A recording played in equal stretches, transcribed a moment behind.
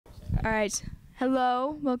All right.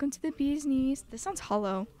 Hello. Welcome to the Bee's Knees. This sounds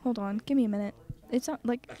hollow. Hold on. Give me a minute. It's not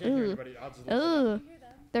like. I can't hear anybody. I'll just Ugh.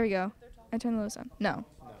 There we go. I turn the lows down. No.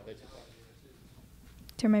 No, they just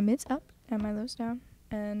Turn my mids up and my lows down.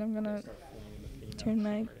 And I'm going to turn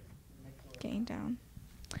my gain down.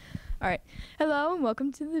 All right. Hello and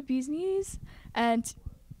welcome to the Bee's Knees. And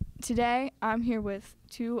today I'm here with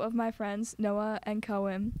two of my friends, Noah and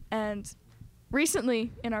Cohen. And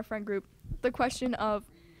recently in our friend group, the question of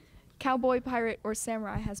cowboy, pirate, or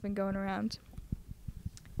samurai has been going around.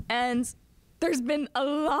 And there's been a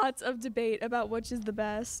lot of debate about which is the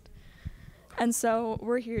best. And so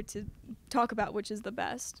we're here to talk about which is the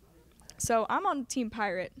best. So I'm on Team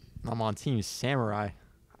Pirate. I'm on Team Samurai.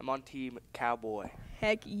 I'm on Team Cowboy.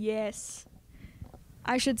 Heck yes.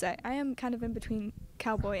 I should say, I am kind of in between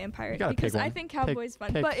cowboy and pirate gotta because pick I one. think cowboy's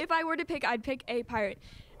fun. Pick. But if I were to pick, I'd pick a pirate.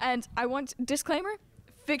 And I want, disclaimer,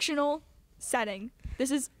 fictional setting. This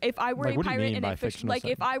is if I were Like, a what do you pirate mean in by a fiction, fictional like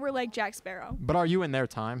setting? if I were like Jack Sparrow. But are you in their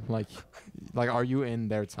time? Like, are you in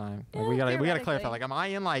their time? Like, we gotta clarify. Theoretically. Like, am I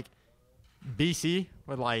in like BC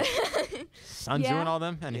with like Sun Tzu Yeah. and all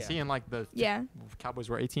them? And is Yeah. he in like the Yeah. Cowboys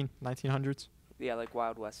were 1900s? Yeah, like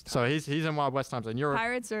Wild West. So he's in Wild West times, and you're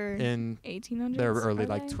Pirates are in 1800s. they're early, are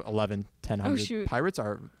like they? 11, 1000. Oh, shoot. Pirates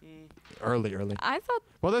are early. I thought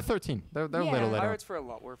Well, they're 13. They're Yeah. a little later. Pirates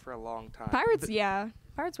were for a long time. pirates, yeah.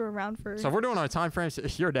 Pirates were around for. So if we're doing our time frames,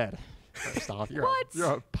 you're dead. First off, What?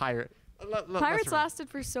 You're a pirate. Pirates lasted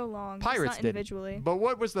for so long. just Pirates not did. individually. But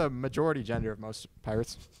what was the majority gender of most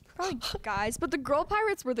pirates? Probably guys, but the girl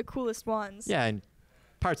pirates were the coolest ones. Yeah, and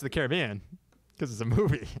Pirates of the Caribbean, because it's a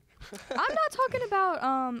movie. I'm not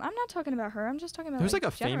talking about her. I'm just talking about There's like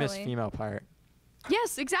a famous generally. female pirate.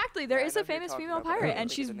 Yes, exactly. There Yeah, I is know a who you're famous talking female about, but I pirate, don't and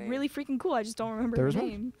think she's of the name. really freaking cool. I just don't remember There her was one?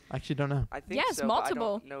 name. I actually don't know. I think Yes, so,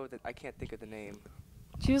 multiple. But I don't know that. I can't think of the name.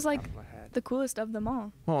 She was off like the top of my head. the coolest of them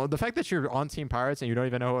all. Well, the fact that you're on Team Pirates and you don't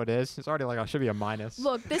even know who it is, it's already like, I should be a minus.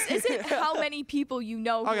 Look, this isn't how many people you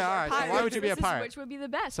know. Okay, who are all right, so why pirates. would you be a This is pirate? Which would be the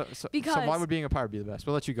best? So because why would being a pirate be the best?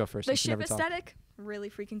 We'll let you go first. the since you ship never talked. aesthetic,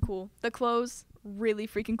 really freaking cool. The clothes, really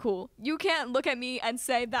freaking cool. You can't look at me and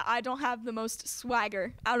say that I don't have the most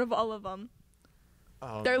swagger out of all of them.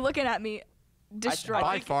 Oh. They're looking at me, distraught.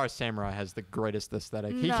 By far, Samurai has the greatest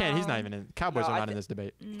aesthetic. He can't. He's No. not even in. Cowboys No, are I not in thi- this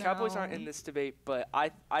debate. Cowboys aren't No. in this debate, but I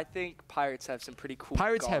think pirates have some pretty cool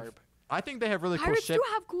Pirates garb. have. I think they have really Pirates cool ship.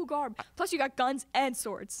 do have cool garb. Plus, you got guns and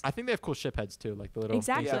swords. I think they have cool ship heads too, like the little.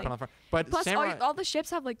 Exactly. things they put on front. But Plus, Samurai. all the ships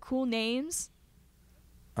have like cool names.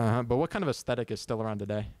 But what kind of aesthetic is still around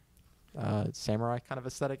today? Samurai kind of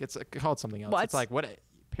aesthetic. It's called something else. What? It's like what?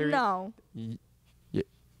 Period. No.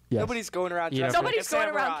 Yes. Nobody's going around. You know, dressed Nobody's like a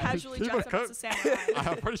going around samurai. casually People dressed up as a samurai.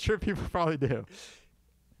 I'm pretty sure people probably do.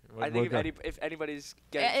 I think if anybody's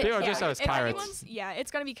getting People dress up as if pirates. anyone's- yeah,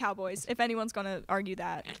 it's gonna be cowboys. If anyone's gonna argue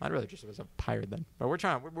that. I'd rather dress up as a pirate then. But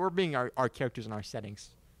we're being our characters in our settings.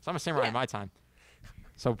 So I'm a samurai Yeah. in my time.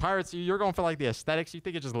 So pirates, you're going for like the aesthetics. You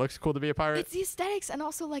think it just looks cool to be a pirate? It's the aesthetics, and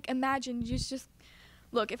also like imagine just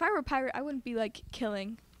look. If I were a pirate, I wouldn't be like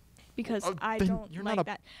killing, because Oh, I then don't you're like not a-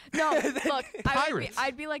 that. No, look, Pirates.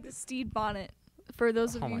 I'd be like the Stede Bonnet. For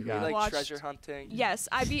those of Oh you my who God. like watched, treasure hunting. yes,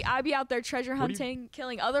 I'd be out there treasure What do you- hunting,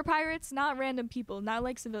 killing other pirates, not random people, not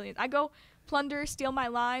like civilians. I go plunder, steal my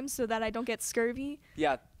limes so that I don't get scurvy.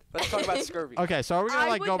 Yeah. Let's talk about scurvy. Okay, so are we gonna I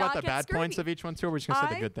like would go about not the get bad points scurvy. of each one too, or we're just gonna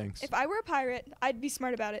say the good things? If I were a pirate, I'd be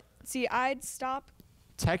smart about it. See, I'd stop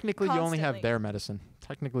Technically, you only have constantly. their medicine.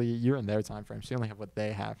 Technically, you're in their time frame, so you only have what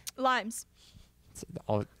they have. limes, It's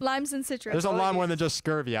all- limes and citrus. there's a lot more than just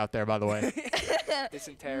scurvy out there, by the way.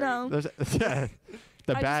 Dysentery. No. There's yeah,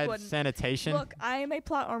 the I just bad wouldn't. sanitation. Look, I am a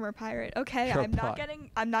plot armor pirate. Okay, You're a I'm not plot-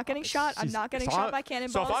 getting shot. I'm She's- not getting so shot I- by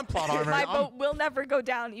cannonballs. So if I'm plot armor, my I'm- boat will never go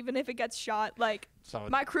down, even if it gets shot. Like so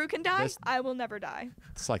my crew can die, this- I will never die.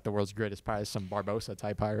 it's like the world's greatest pirate, some Barbosa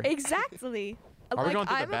type pirate. Exactly. Are we Like going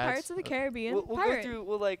through the I'm a bads? Pirates of the Caribbean We'll go pirate. through.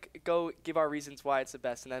 We'll like go give our reasons why it's the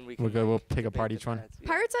best, and then we can. We'll pick debate apart the each one. bads. Yeah.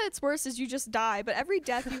 Pirates at its worst is you just die, but every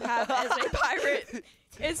death you have as a pirate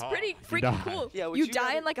is pretty You freaking die. cool. Yeah, would you you die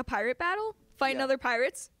rather- in like a pirate battle, fighting Yeah. other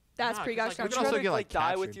pirates. That's Nah, pretty 'cause, gosh like, darn we could Would you also rather get, like,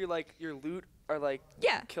 die with captured. your loot or like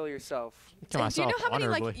Yeah. kill yourself? Kill And do you know myself how many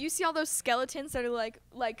like honorably. you see all those skeletons that are like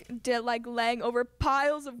laying over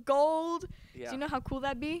piles of gold? Yeah. Do you know how cool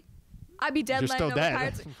that'd be? I'd be dead You're laying still over dead.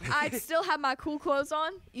 pirates. I'd still have my cool clothes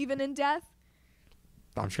on, even in death.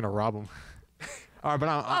 I'm just gonna rob them. All right,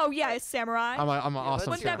 but Oh yeah, it's samurai. I'm an Yeah,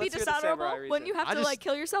 awesome. Wouldn't that be let's hear the samurai dishonorable? Wouldn't you reason. have I to like just-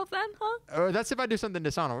 kill yourself then, huh? That's if I do something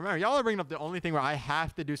dishonorable. Remember, y'all are bringing up the only thing where I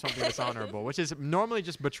have to do something dishonorable, which is normally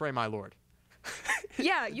just betray my lord.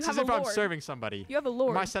 Yeah, you It's have as a if I'm lord. serving somebody. You have a lord.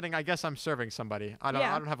 In my setting, I guess I'm serving somebody. I don't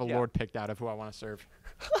Yeah. have a Yeah. lord picked out of who I want to serve.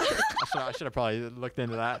 I should have probably looked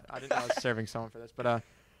into that. I didn't know I was serving someone for this, but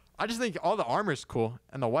I just think all the armor's cool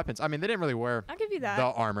and the weapons. I mean, they didn't really wear I'll give you that. the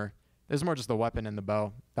armor. There's more just the weapon and the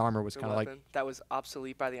bow. The armor was The kind of like weapon that was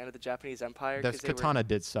obsolete by the end of the Japanese Empire. the katana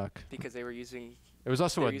did suck. Because they were using It was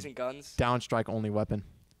also a using guns. downstrike only weapon.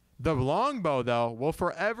 The longbow though will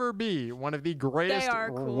forever be one of the greatest they are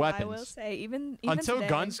cool, weapons. I will say. Even Until today,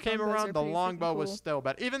 guns came longbows around, are the pretty freaking longbow was cool. still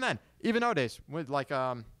better. Even then, even nowadays, with like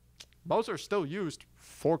bows are still used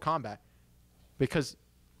for combat because,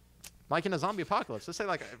 like in a zombie apocalypse, let's say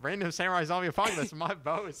like a random samurai zombie apocalypse, my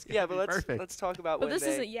bow is gonna Yeah, be but perfect. let's talk about But when this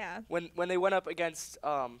they isn't. Yeah. when they went up against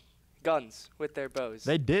guns with their bows.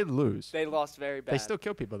 They did lose. They lost very bad. They still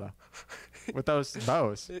kill people though with those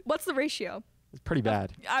bows. What's the ratio? It's pretty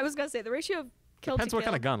bad. I was gonna say the ratio of kill Depends to what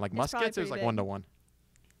kill. kind of gun. Like is muskets, it probably was like pretty 1-to-1.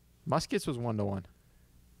 Muskets was 1-to-1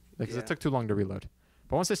 because Yeah. it took too long to reload.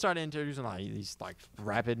 But once they started introducing like these like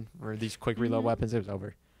rapid or these quick reload Mhm. weapons, it was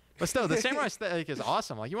over. But still, the samurai aesthetic is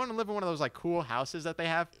awesome. Like you want to live in one of those like cool houses that they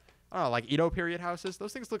have. I don't know, like Edo period houses.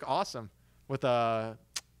 Those things look awesome with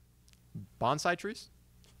bonsai trees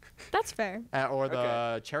That's fair. or the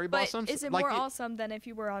Okay. cherry But blossoms. is it like more awesome than if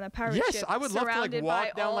you were on a pirate yes, ship? I would love to like surrounded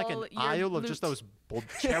walk by down like all an your aisle of just loot? those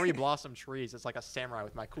cherry blossom trees. It's like a samurai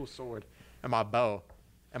with my cool sword and my bow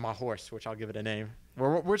and my horse, which I'll give it a name.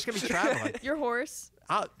 We're just gonna be traveling. Your horse.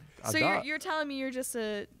 I'll, So you're telling me you're just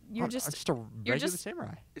a I'm just a regular just-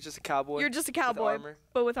 samurai. It's just a cowboy. you're just a with cowboy, armor.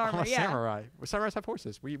 but with I'm armor. a Yeah. samurai. Well, samurais have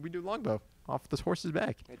horses. We do longbow off this horse's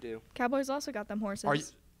back. I do. Cowboys also got them horses. Are you,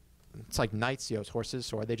 it's like knights, those horses.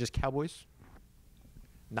 So are they just cowboys?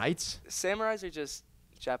 Knights? Samurais are just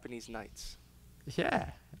Japanese knights,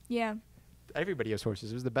 Yeah. Yeah. Everybody has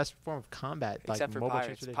horses. It was the best form of combat. except for mobile pirates.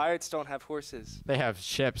 transportation. Pirates don't have horses. They have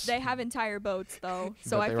ships. They have entire boats though,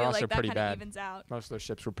 so But I they're feel also like that pretty kind of bad. evens out. Most of those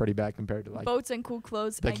ships were pretty bad compared to like. Boats and cool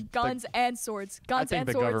clothes the- and guns and swords. Guns think and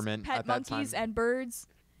the swords. government Pet at that monkeys time- and birds.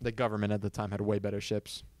 The government at the time had way better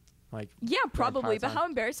ships. Like Yeah, probably. pirate But time. how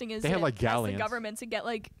embarrassing is They had, it like, as the galleons. government to get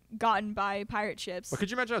like gotten by pirate ships? Well,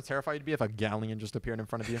 could you imagine how terrified you'd be if a galleon just appeared in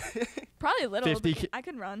front of you? Probably a little. 50 but I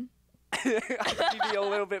could run. I think you'd be a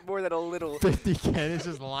little bit more than a little. 50 cannons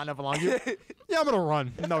just line up along you. Yeah, I'm gonna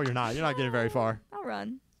run. No, you're not. You're not getting very far. I'll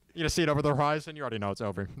run. You're gonna see it over the horizon. You already know it's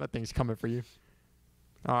over. That thing's coming for you.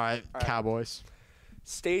 All right, All right. Cowboys.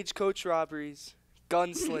 Stagecoach robberies,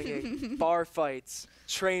 gunslinging, bar fights,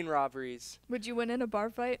 train robberies. Would you win in a bar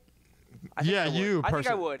fight? I think Yeah, I would. you I think I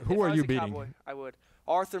person- would. who If are I was you a beating? Cowboy, I would.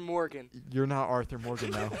 Arthur Morgan. You're not Arthur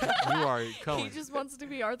Morgan though. You are Cohen. He just wants to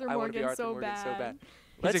be Arthur I want to Morgan, be Arthur so, Morgan bad.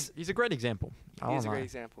 so bad. He's a great example. I He is won't a great lie.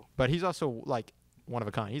 example. But he's also like one of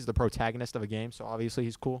a kind. He's the protagonist of a game, so obviously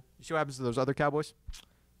he's cool. You see what happens to those other Cowboys?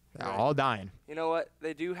 They're Right. all dying. You know what?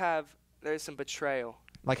 They do have. There's some betrayal.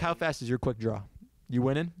 Like, how fast is your quick draw? You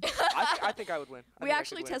winning? I think I would win. I We think I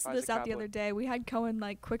actually could win if tested I was this a out the Cowboy. other day. We had Cohen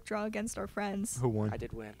like quick draw against our friends. Who won? I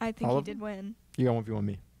did win. I think All he of did win. You got 1v1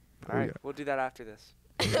 me. All right, we'll do that after this.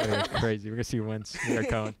 Crazy. We're gonna see who wins. We got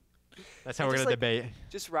Cohen. That's how And we're just gonna like- debate.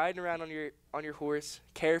 Just riding around on your horse,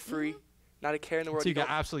 carefree, not a care in the world. So you don't-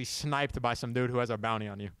 got absolutely sniped by some dude who has a bounty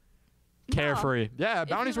on you. Carefree. Yeah,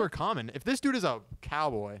 bounties you're were common. If this dude is a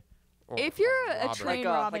cowboy, or If you're a robber- train Like a-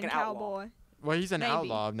 robbing like an outlaw. cowboy, well, he's an maybe.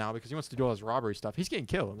 outlaw now because he wants to do all his robbery stuff. He's getting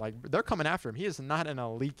killed. Like they're coming after him. He is not an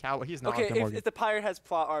elite cowboy. He's not okay, Arthur Morgan. if the pirate has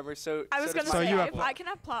plot armor, so I was so gonna does So my say you have- if cowboy. I can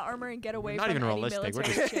have plot armor and get away Not from even any realistic, we're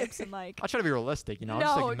military just- ships and like. I try to be realistic, you know. I'm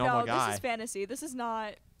just like a normal guy. This is fantasy. This is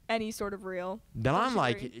not any sort of real. Then Don't I'm you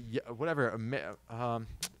like, agree? whatever.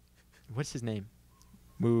 What's his name?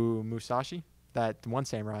 Musashi, that one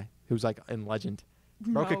samurai who's like in Legend.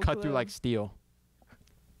 Bro could No cut through clue. like steel.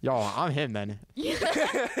 Yo, I'm him then.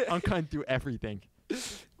 I'm cutting through everything.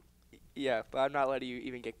 Yeah, but I'm not letting you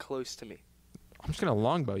even get close to me. I'm just gonna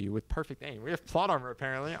longbow you with perfect aim. We have plot armor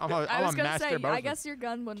apparently. I'm I a was gonna master say, bowsman. I guess your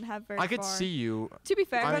gun wouldn't have very I could far. see you. To be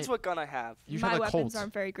fair, I Depends mean- what gun I have. You my have a weapons Colt.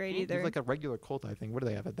 aren't very great You either. have like a regular Colt, I think. What do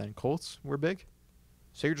they have at then? Colts were big.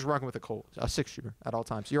 So you're just rocking with a Colt, a 6-shooter at all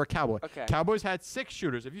times. So you're a cowboy. Okay. Cowboys had 6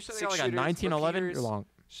 shooters. If you said they got like a 6 shooters, 1911, you're repeaters. long.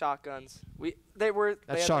 Shotguns. They That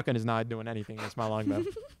had, shotgun is not doing anything against my longbow.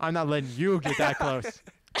 I'm not letting you get that close.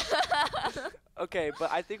 Okay,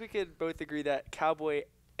 but I think we could both agree that cowboy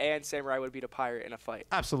and samurai would beat a pirate in a fight.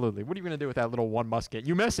 Absolutely. What are you gonna do with that little one musket?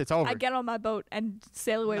 You miss, it's over. I get on my boat and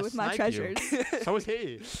sail away gonna with my snipe you. treasures. So is he. We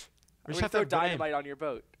We just would have to throw have good aim. dynamite on your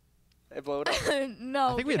boat and blow it up. No,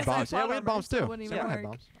 I think we had because bombs. Yeah, plot we had armor, bombs so it too. wouldn't So even I had work.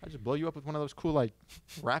 bombs. I just blow you up with one of those cool like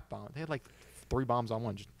rat bombs. They had like 3 bombs on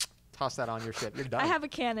one. Just toss that on your ship. You're done. I have a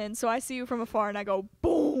cannon, so I see you from afar and I go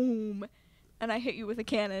boom, and I hit you with a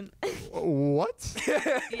cannon. What?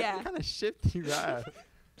 Yeah, What kind of ship do you have?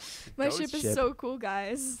 my Ghost ship is ship. so cool,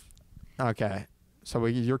 guys. Okay. So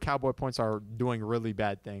your cowboy points are doing really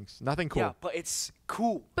bad things. Nothing cool. Yeah, but it's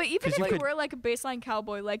cool. But even 'Cause if you you could- were like a baseline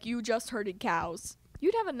cowboy, like you just herded cows,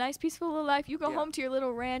 you'd have a nice, peaceful little life. You go Yeah. home to your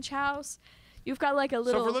little ranch house. You've got like a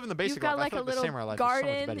little. if we're living the basic you've got life, I like a feel like the little samurai life is so much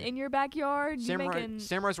garden better. in your backyard. You making.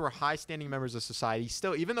 Samurais were high-standing members of society.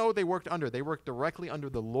 Still, even though they worked directly under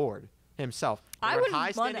the Lord himself. They I were wouldn't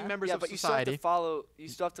high-standing wanna. members Yeah, of but you still have society. to follow. You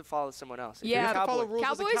still have to follow someone else. If Yeah. you're You a have to follow cowboy, rules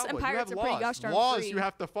as a Cowboys and cowboy. pirates you are have pretty laws. gosh darn Laws free. you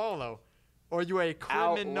have to follow, or you a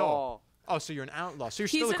criminal. outlaw. Oh, so you're an outlaw. So you're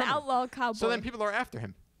He's still a an criminal. outlaw cowboy. So then people are after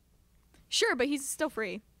him. Sure, but he's still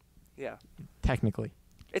free. Yeah, Technically,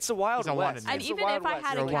 it's the Wild He's a wanted West. man. And It's the even Wild if I West.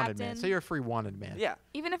 had you're a a wanted man. captain- So you're a free wanted man. Yeah,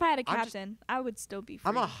 Even if I had a I'm just- captain, I would still be free.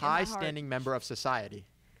 I'm a in my heart. high-standing member of society.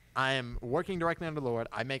 I am working directly under the Lord.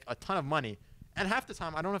 I make a ton of money, and half the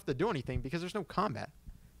time I don't have to do anything because there's no combat.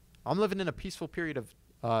 I'm living in a peaceful period of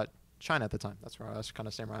China at the time. That's right. That's kind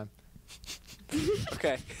of samurai.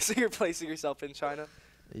 okay. So you're placing yourself in China.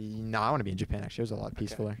 No, I want to be in Japan. Actually, it was a lot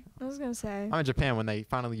peacefuler. I was gonna say. I'm in Japan when they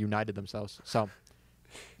finally united themselves. So,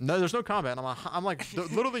 no, there's no combat. I'm like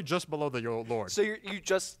literally just below the Lord. So you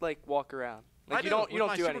just like walk around. Like I you don't with do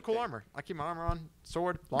my super anything. cool armor. I keep my armor on,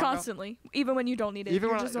 sword, longbow. Constantly, even when you don't need it. Even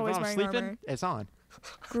You're when, just when always I'm wearing sleeping, armor. it's on.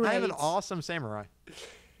 Great. I am an awesome samurai.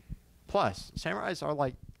 Plus, samurais are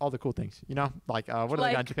like all the cool things. You know, like what do they got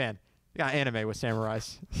in Like- Japan? You got anime with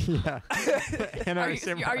samurais. Yeah. Anime Are you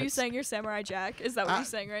samurais. saying you're Samurai Jack? Is that what you're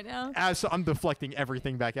saying right now? So I'm deflecting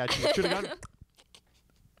everything back at you. Shoot a gun.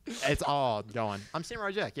 It's all going. I'm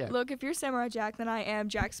Samurai Jack. Yeah. Look, if you're Samurai Jack, then I am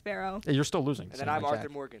Jack Sparrow. You're still losing. And then I'm Samurai Arthur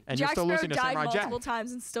Jack. Morgan. And Jack you're still Sparrow losing to died Samurai multiple Jack.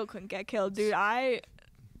 times and still couldn't get killed, dude. Samurai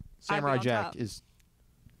on Jack top. is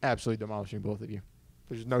absolutely demolishing both of you.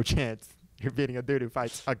 There's no chance you're beating a dude who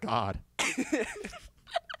fights a god.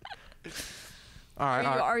 All right.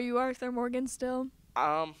 Are you Arthur Morgan still?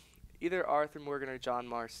 Either Arthur Morgan or John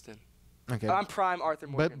Marston. Okay. I'm prime Arthur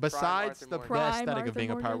Morgan. But Prime besides Arthur the Morgan. Prime aesthetic Arthur of being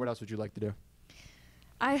a pirate, Morgan. what else would you like to do?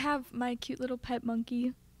 I have my cute little pet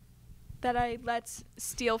monkey that I let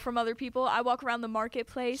steal from other people. I walk around the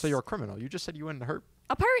marketplace. So you're a criminal. You just said you wouldn't hurt.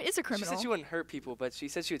 A pirate is a She criminal. said she wouldn't hurt people, but she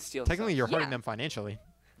said she would steal. Technically, you're stuff. hurting Yeah. them financially.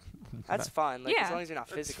 That's fine. Like, Yeah. as long as you're not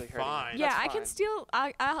That's physically hurting. fine. them. Yeah, That's I can fine. steal.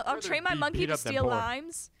 I'll rather train my be monkey beat to up than steal poor.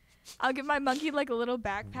 limes. I'll give my monkey like a little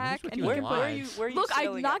backpack, with and you he and can limes? Where are you? Where are you Look, I'm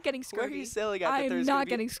sailing not at? getting Where are you scurvy. sailing at? that I'm there's not gonna be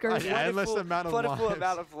getting scurvy. An endless amount of plentiful limes.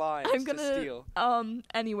 amount of limes I'm to gonna steal.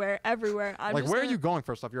 anywhere, everywhere. I'm Like, just where are gonna- you going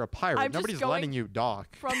first off? You're a pirate. I'm just Nobody's going letting you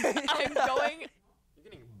dock. From I'm going. You're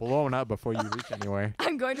getting blown up before you reach anywhere.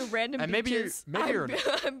 I'm going to random And maybe you're- beaches. maybe you're-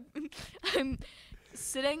 I'm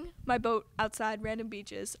sitting my boat outside random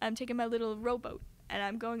beaches. I'm taking my little rowboat and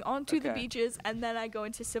I'm going onto the Okay. beaches, and then I go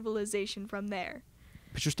into civilization from there.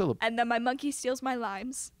 But you're still a. And then my monkey steals my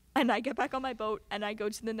limes, and I get back on my boat and I go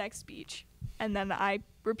to the next beach, and then I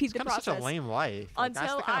repeat It's the kind of process such a lame life. Like, that's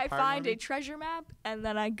until the kind I of pirate find a movie- treasure map, and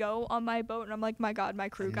then I go on my boat and I'm like, my God, my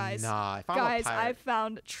crew, guys. Nah, if I'm a Guys, pirate, I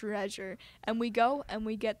found treasure. And we go and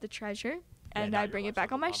we get the treasure, and now I your bring it life's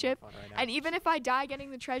back a on my lot more ship. fun right now. And even if I die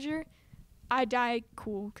getting the treasure, I die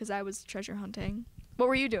cool because I was treasure hunting. What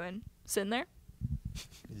were you doing? Sitting there?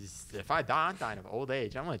 If I die, I'm dying of old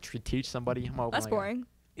age. I'm gonna teach somebody. I'm That's boring.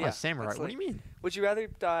 Yeah, Yeah, samurai. that's What do you mean? Would you rather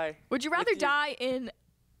die Would you With rather you- die in?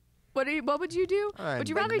 What would you do? Would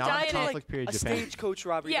you rather die in non-conflict period a Japan? stagecoach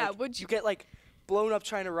robbery? Yeah, like, would you you- get like blown up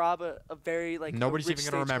trying to rob a very like Nobody's a rich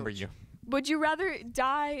even gonna remember stagecoach. you. Would you rather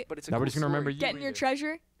die But it's a Nobody's cool gonna remember story. you. getting your either.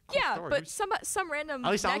 treasure? Yeah, story. but Who's- some random.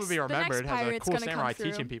 At least I'm next, gonna be remembered the next as a pirate's cool gonna samurai come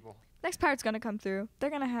through. teaching people. Next pirate's gonna come through. They're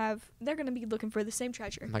gonna be looking for the same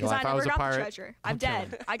treasure. Like, Because if I I was never a got the pirate, treasure. I'm I'm dead.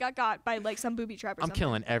 killing. I got by like some booby trap or I'm something.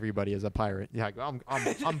 killing everybody as a pirate. Yeah,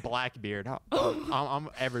 I'm Blackbeard. I'm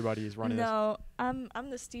everybody is running this. No, I'm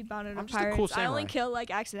the Steed Bonnet I'm of just a pirates. cool I only samurai. kill like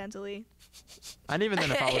accidentally. And even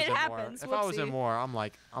then, if I was It in war, happens, if I was in whoopsie. war, I'm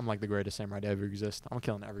like the greatest samurai to ever exist. I'm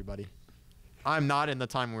killing everybody. I'm not in the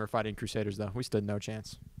time when we were fighting Crusaders though. We stood no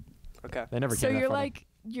chance. Okay. They never So came that you're far. like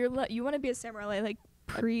you want to be a samurai like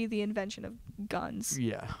pre the invention of guns.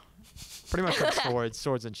 Yeah. Pretty much like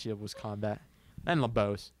swords and shield was combat, and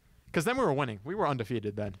bows. Because then we were winning. We were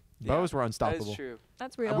undefeated then. Yeah, Bows were That unstoppable. is true.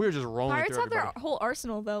 That's And real. we were just rolling Pirates through have their everybody. whole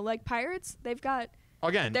arsenal though. Like pirates, they've got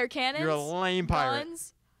Again, their cannons, you're a lame pirate.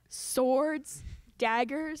 guns, swords,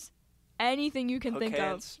 daggers, anything you can Hook think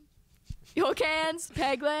hands. of. Hook hands,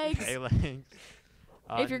 peg legs. Hey, legs.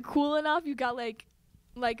 If you're cool enough, you got like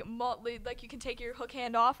you can take your hook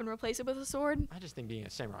hand off and replace it with a sword. I just think being a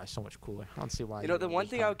samurai is so much cooler. I don't see why. You know, the would one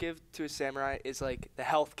just thing try- I'll give to a samurai is like the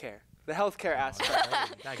healthcare. The healthcare aspect.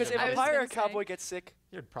 That Because good if I a was one. pirate or gonna a say- cowboy gets sick,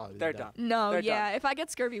 You'd probably be they're dead. done. No, They're yeah. done. If I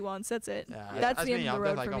get scurvy once, that's it. Yeah, That's the end me. of the I'm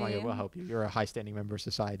road like, for oh my me. God, we'll help you. You're a high-standing member of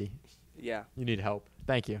society. Yeah. You need help.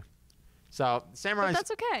 Thank you. So But samurais, that's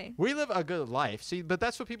okay. we live a good life. See, but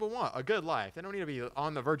that's what people want, a good life. They don't need to be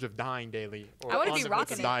on the verge of dying daily. Or I wanna on be the verge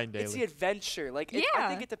rocking of it. dying It's the daily. adventure. Like, I Yeah.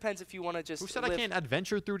 think it depends if you want to just. Who said live. I can't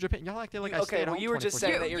adventure through Japan? Y'all acting like I stay Okay, at well, home you were just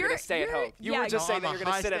saying 24/7. that you're going to stay at home. You yeah, were just no, saying that I'm you're a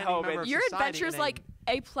going to sit at high-standing home member and of Your society adventure is and like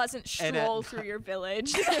a pleasant and stroll through your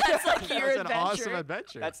village. That's like your That's an adventure. awesome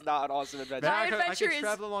adventure. that's not an awesome adventure. Then My I could adventure is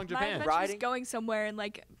travel along My Japan. adventure is Riding? going somewhere and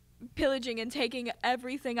like pillaging and taking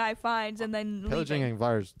everything I find and then Pillaging leaving.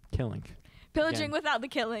 involves killing. Pillaging again. without the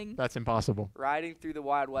killing. That's impossible. Riding through the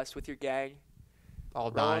Wild West with your gang,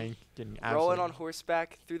 All Rolling- dying, getting rolling absolutely. on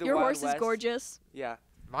horseback through the Your Wild horse West. is gorgeous. Yeah.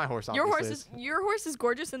 My horse. Your Obviously your horse is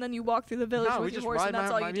gorgeous, and then you walk through the village No, we with your just horse, ride and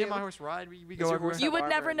that's all you me do. and my horse ride. We Does go your everywhere. horse You have would armor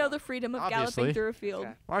never or know no? the freedom of Obviously. galloping through a field.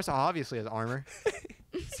 Okay. My horse obviously has armor.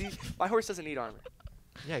 See, my horse doesn't need armor.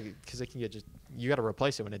 Yeah, because it can get just. You got to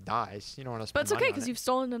replace it when it dies. You don't want to But spend it's okay money on because it. you've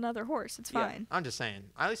stolen another horse. It's Yeah. fine. I'm just saying.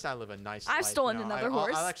 At least I live a nice I've life. stolen you know? another I'll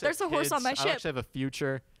horse. actually There's have a horse on kids. my I'll ship. actually have a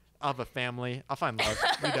future. I'll have a family. I'll find love.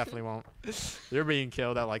 You definitely won't. You're being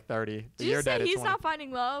killed at like 30. Did You're you dead say at he's 20. not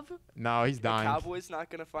finding love? No, he's The dying. cowboy's not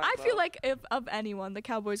going to find I love. feel like if of anyone, the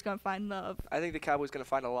cowboy's gonna find love. I think the cowboy's going to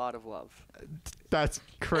find a lot of love. That's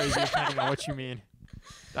crazy, depending on what you mean.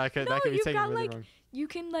 That could No, be you've taken got, really like, wrong. You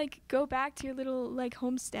can like go back to your little like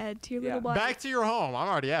homestead, to your Yeah. little wife. Back to your home. I'm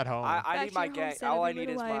already at home. I Back need to my your gang. homestead All of I your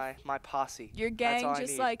need is little my, life. my posse. Your That's gang all I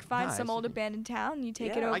just need. like find Nice. some old abandoned town, you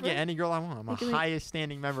take it Yeah. over. I get any girl I want. I'm Like, a like- highest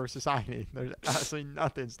standing member of society. There's absolutely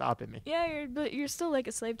nothing stopping me. Yeah, but you're still like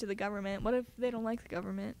a slave to the government. What if they don't like the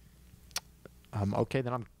government? Okay,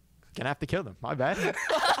 then I'm gonna have to kill them. My bad.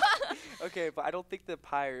 Okay, but I don't think the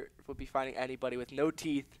pirate would be finding anybody with no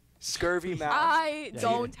teeth, scurvy mouth. I Yeah,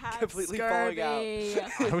 don't have completely falling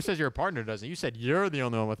scurvy. Who says your partner doesn't? You said you're the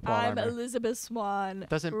only one with plot I'm armor. Elizabeth Swan.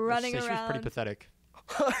 Doesn't running she was pretty around. pathetic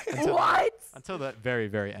until, What? until the very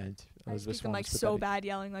very end. I Elizabeth speak Swan like was so pathetic. bad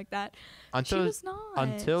yelling like that. Until she was not.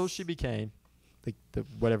 until she became the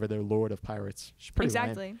whatever their lord of pirates. She's pretty lame.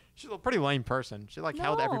 exactly. She's a pretty lame person. She like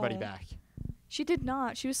held everybody No. back. She did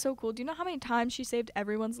not. She was so cool. Do you know how many times she saved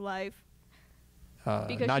everyone's life?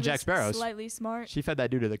 Because Not she Jack was Sparrow's. slightly smart. She fed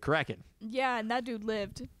that dude to the Kraken. Yeah, and that dude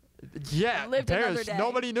lived. Yeah, Lived another day.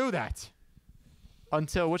 nobody knew that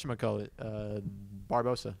until whatchamacallit,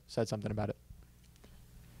 Barbosa said something about it.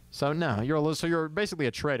 So no, you're basically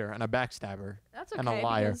a traitor and a backstabber That's and a okay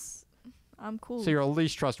liar. because I'm cool. So you're a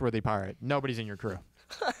least trustworthy pirate. Nobody's in your crew.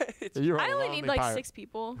 You're a I only lonely need like pirate. 6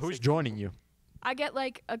 people. Who's joining you? I get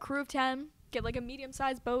like a crew of 10. Get like a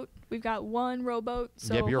medium-sized boat. We've got one rowboat,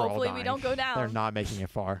 so Yeah, but you're all hopefully we dying. don't go down. They're not making it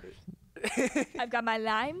far. I've got my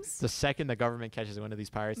limes, The second the government catches one of these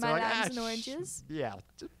pirates, my they're like, limes ah, and oranges. yeah,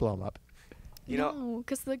 just blow them up. You know- no,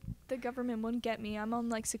 because the government wouldn't get me. I'm on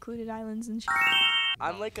like secluded islands and shit.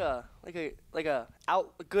 I'm like a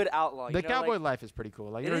good outlaw. The you know, cowboy like, life is pretty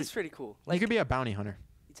cool. Like it is pretty cool. you Like could be a bounty hunter.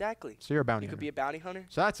 exactly. So you're a bounty You could hunter. be a bounty hunter.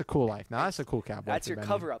 So that's a cool life. Now that's a cool cowboy. That's if your you're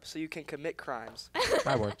cover up, so you can commit crimes. bounty.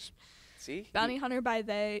 That works. See? Bounty hunter by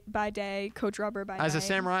day, coach robber by As night. a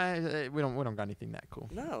samurai, we don't got anything that cool.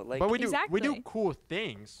 No, like But we do Exactly. cool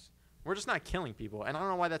things. We're just not killing people, and I don't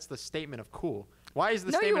know why that's the statement of cool. Why is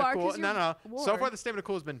the No, you statement are, of cool? 'cause No, you're no. war. So far, the statement of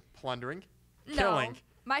cool has been plundering, No, killing,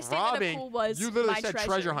 my statement robbing. of cool was You literally my said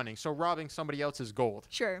treasure hunting, so robbing somebody else's gold.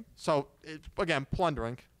 Sure. So again,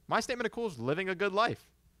 plundering. My statement of cool is living a good life.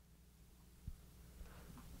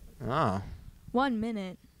 Oh, 1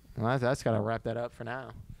 minute. well, that's got to wrap that up for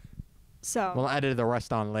now. So We'll edit the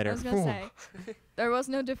rest on later. I was gonna say there was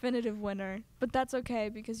no definitive winner, but that's okay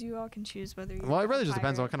because you all can choose whether you're. Well, it a really just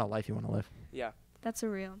depends on what pirate. kind of life you want to live. yeah. That's a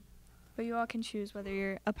real. But you all can choose whether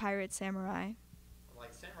you're a pirate, samurai,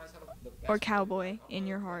 or cowboy in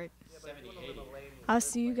your heart. I'll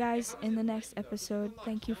see you guys in the next episode.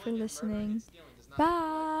 Thank you for listening.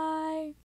 Bye.